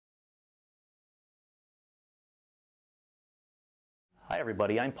Hi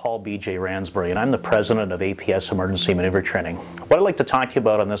everybody, I'm Paul B.J. Ransbury and I'm the president of APS Emergency Maneuver Training. What I'd like to talk to you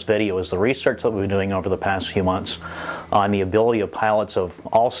about on this video is the research that we've been doing over the past few months on the ability of pilots of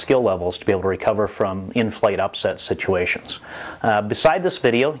all skill levels to be able to recover from in-flight upset situations. Beside this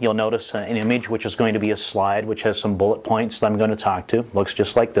video, you'll notice an image which is going to be a slide which has some bullet points that I'm going to talk to. Looks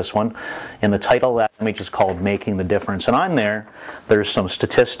just like this one. And the title of that image is called Making the Difference. And on there's some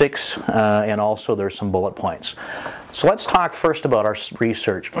statistics and also there's some bullet points. So let's talk first about our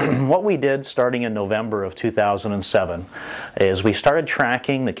research. What we did starting in November of 2007 is we started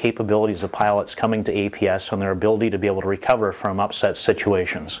tracking the capabilities of pilots coming to APS and their ability to be able to recover from upset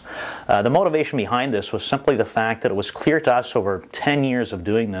situations. The motivation behind this was simply the fact that it was clear to us over 10 years of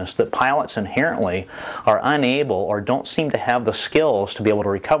doing this that pilots inherently are unable or don't seem to have the skills to be able to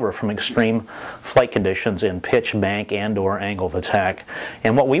recover from extreme flight conditions in pitch, bank, and/or angle of attack.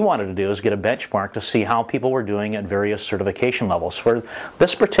 And what we wanted to do is get a benchmark to see how people were doing at various certification levels. For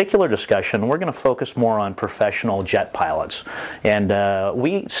this particular discussion, we're going to focus more on professional jet pilots. And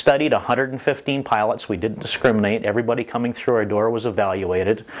we studied 115 pilots. We didn't discriminate. Everybody coming through our door was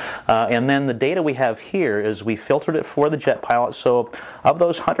evaluated. And then the data we have here is we filtered it for the jet pilots. So of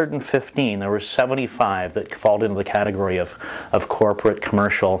those 115, there were 75 that fall into the category of corporate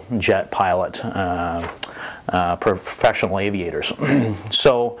commercial jet pilot professional aviators.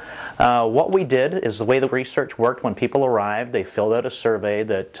 So what we did is the way the research worked. When people arrived, they filled out a survey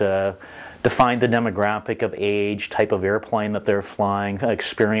that defined the demographic of age, type of airplane that they're flying,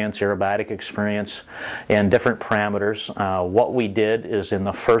 experience, aerobatic experience, and different parameters. What we did is in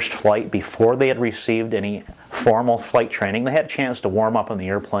the first flight, before they had received any formal flight training, they had a chance to warm up on the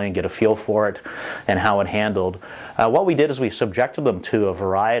airplane, get a feel for it and how it handled. What we did is we subjected them to a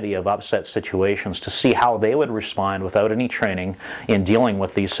variety of upset situations to see how they would respond without any training in dealing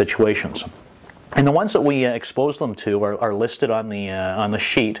with these situations. And the ones that we expose them to are listed on the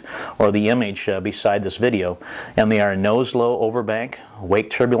sheet or the image beside this video, and they are nose low overbank,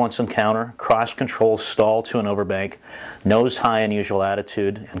 wake turbulence encounter, cross control stall to an overbank, nose high unusual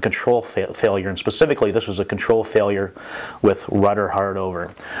attitude, and control failure. And specifically, this was a control failure with rudder hard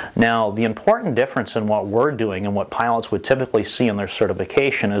over. Now, the important difference in what we're doing and what pilots would typically see in their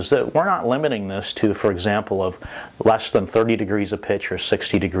certification is that we're not limiting this to, for example, of less than 30 degrees of pitch or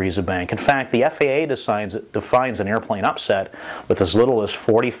 60 degrees of bank. In fact, the FAA defines an airplane upset with as little as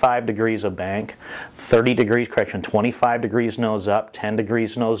 45 degrees of bank, 25 degrees nose up, 10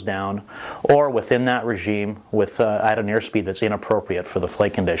 degrees nose down, or within that regime with at an airspeed that's inappropriate for the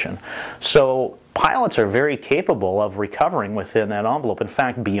flight condition. So pilots are very capable of recovering within that envelope. In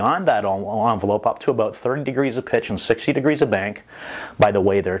fact, beyond that envelope, up to about 30 degrees of pitch and 60 degrees of bank, by the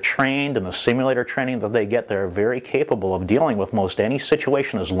way they're trained and the simulator training that they get, they're very capable of dealing with most any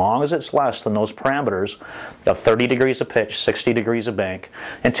situation as long as it's less than those parameters of 30 degrees of pitch, 60 degrees of bank,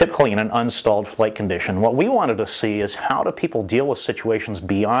 and typically in an unstalled flight condition. What we wanted to see is how do people deal with situations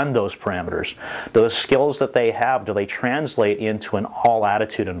beyond those parameters? Do the skills that they have, do they translate into an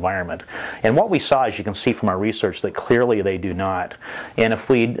all-attitude environment? And what we saw, as you can see from our research, that clearly they do not. And if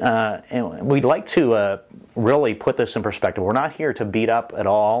we'd like to really put this in perspective, we're not here to beat up at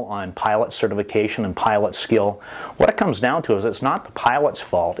all on pilot certification and pilot skill. What it comes down to is it's not the pilot's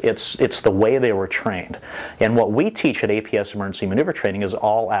fault, it's the way they were trained. And what we teach at APS Emergency Maneuver Training is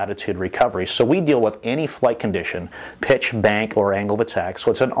all attitude recovery. So we deal with any flight condition, pitch, bank, or angle of attack.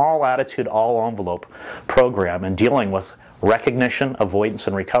 So it's an all attitude, all envelope program in dealing with recognition, avoidance,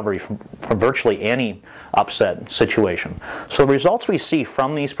 and recovery from virtually any upset situation. So the results we see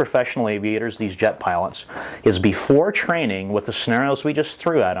from these professional aviators, these jet pilots, is before training with the scenarios we just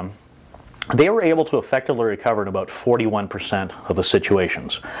threw at them, they were able to effectively recover in about 41% of the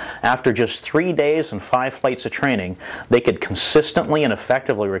situations. After just 3 days and 5 flights of training, they could consistently and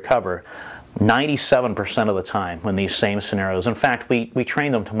effectively recover 97% of the time in these same scenarios. In fact, we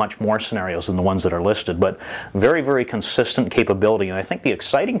train them to much more scenarios than the ones that are listed, but very, very consistent capability. And I think the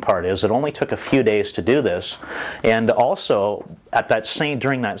exciting part is it only took a few days to do this, and also at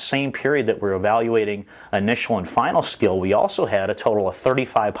during that same period that we're evaluating initial and final skill, we also had a total of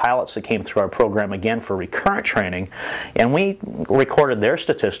 35 pilots that came through our program again for recurrent training, and we recorded their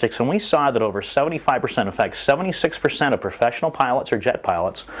statistics, and we saw that over 75%, in fact 76% of professional pilots or jet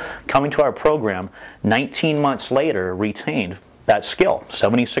pilots coming to our program 19 months later retained that skill,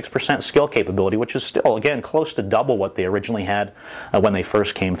 76% skill capability, which is still, again, close to double what they originally had when they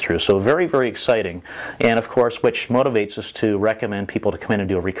first came through. So very, very exciting. And of course, which motivates us to recommend people to come in and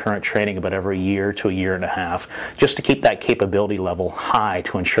do a recurrent training about every year to a year and a half, just to keep that capability level high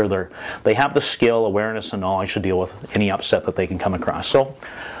to ensure they have the skill, awareness, and knowledge to deal with any upset that they can come across. So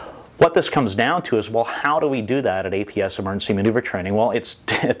What this comes down to is, well, how do we do that at APS Emergency Maneuver Training? Well, it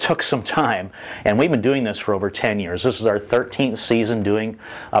took some time, and we've been doing this for over 10 years. This is our 13th season doing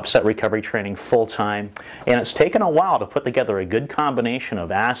upset recovery training full-time, and it's taken a while to put together a good combination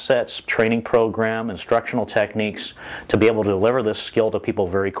of assets, training program, instructional techniques to be able to deliver this skill to people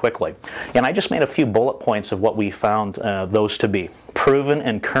very quickly. And I just made a few bullet points of what we found those to be. Proven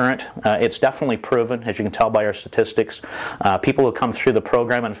and current. It's definitely proven, as you can tell by our statistics. People who come through the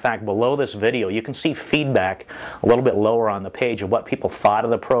program, in fact, below this video, you can see feedback a little bit lower on the page of what people thought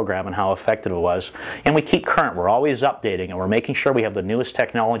of the program and how effective it was. And we keep current. We're always updating, and we're making sure we have the newest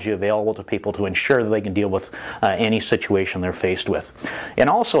technology available to people to ensure that they can deal with any situation they're faced with. And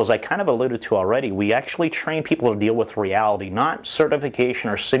also, as I kind of alluded to already, we actually train people to deal with reality, not certification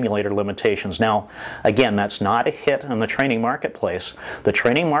or simulator limitations. Now, again, that's not a hit in the training marketplace. The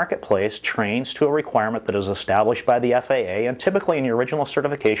training marketplace trains to a requirement that is established by the FAA, and typically in your original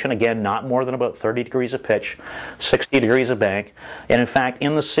certification, again, not more than about 30 degrees of pitch, 60 degrees of bank. And in fact,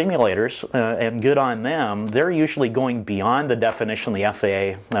 in the simulators, and good on them, they're usually going beyond the definition of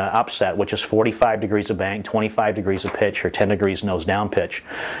the FAA upset, which is 45 degrees of bank, 25 degrees of pitch, or 10 degrees nose down pitch.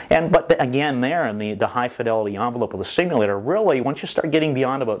 But again, there in the high fidelity envelope of the simulator, really, once you start getting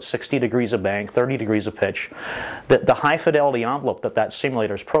beyond about 60 degrees of bank, 30 degrees of pitch, the high fidelity envelope that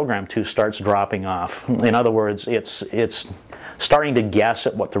simulator is programmed to starts dropping off. In other words, it's starting to guess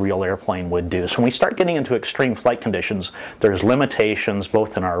at what the real airplane would do. So when we start getting into extreme flight conditions, there's limitations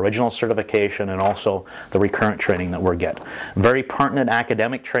both in our original certification and also the recurrent training that we get. Very pertinent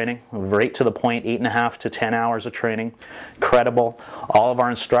academic training, right to the point, 8.5 to 10 hours of training, credible. All of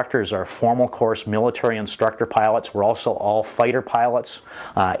our instructors are formal course military instructor pilots. We're also all fighter pilots,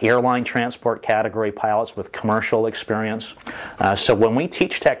 airline transport category pilots with commercial experience. So when we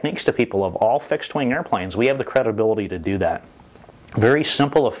teach techniques to people of all fixed-wing airplanes, we have the credibility to do that. Very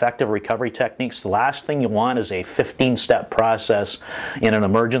simple, effective recovery techniques. The last thing you want is a 15-step process in an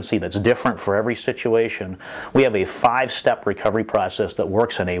emergency that's different for every situation. We have a 5-step recovery process that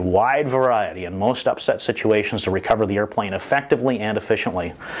works in a wide variety in most upset situations to recover the airplane effectively and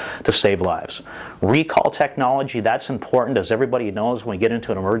efficiently to save lives. Recall technology, that's important. As everybody knows, when we get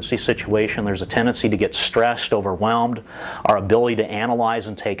into an emergency situation, there's a tendency to get stressed, overwhelmed. Our ability to analyze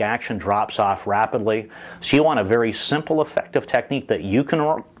and take action drops off rapidly. So you want a very simple, effective technique that you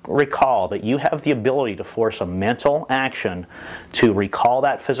can recall, that you have the ability to force a mental action to recall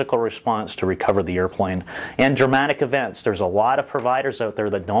that physical response to recover the airplane. And dramatic events, there's a lot of providers out there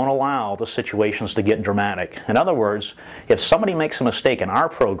that don't allow the situations to get dramatic. In other words, if somebody makes a mistake in our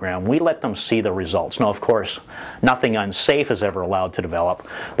program, we let them see the results. Now, of course, nothing unsafe is ever allowed to develop,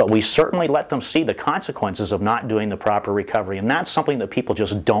 but we certainly let them see the consequences of not doing the proper recovery, and that's something that people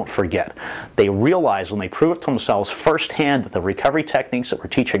just don't forget. They realize when they prove it to themselves firsthand that the recovery techniques that we're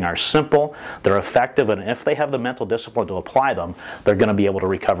teaching are simple, they're effective, and if they have the mental discipline to apply them, they're going to be able to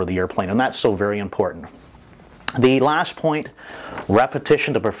recover the airplane, and that's so very important. The last point,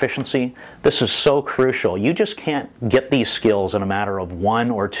 repetition to proficiency. This is so crucial. You just can't get these skills in a matter of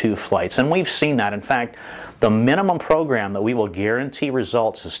 1 or 2 flights, and we've seen that. In fact, the minimum program that we will guarantee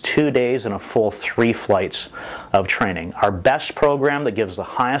results is 2 days and a full 3 flights of training. Our best program that gives the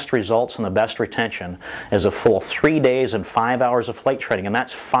highest results and the best retention is a full 3 days and 5 hours of flight training, and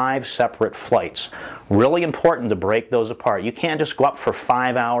that's 5 separate flights. Really important to break those apart. You can't just go up for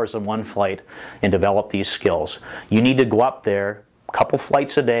 5 hours in one flight and develop these skills. You need to go up there a couple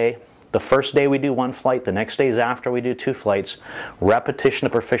flights a day. The first day we do 1 flight, the next days after we do 2 flights. Repetition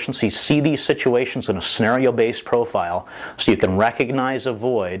of proficiency. See these situations in a scenario-based profile so you can recognize,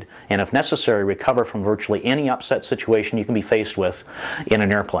 avoid, and if necessary, recover from virtually any upset situation you can be faced with in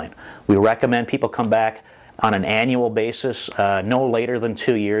an airplane. We recommend people come back on an annual basis, no later than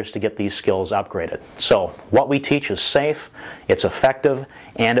 2 years to get these skills upgraded. So what we teach is safe, it's effective,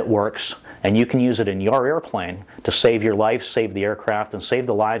 and it works. And you can use it in your airplane to save your life, save the aircraft, and save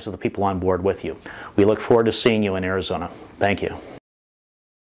the lives of the people on board with you. We look forward to seeing you in Arizona. Thank you.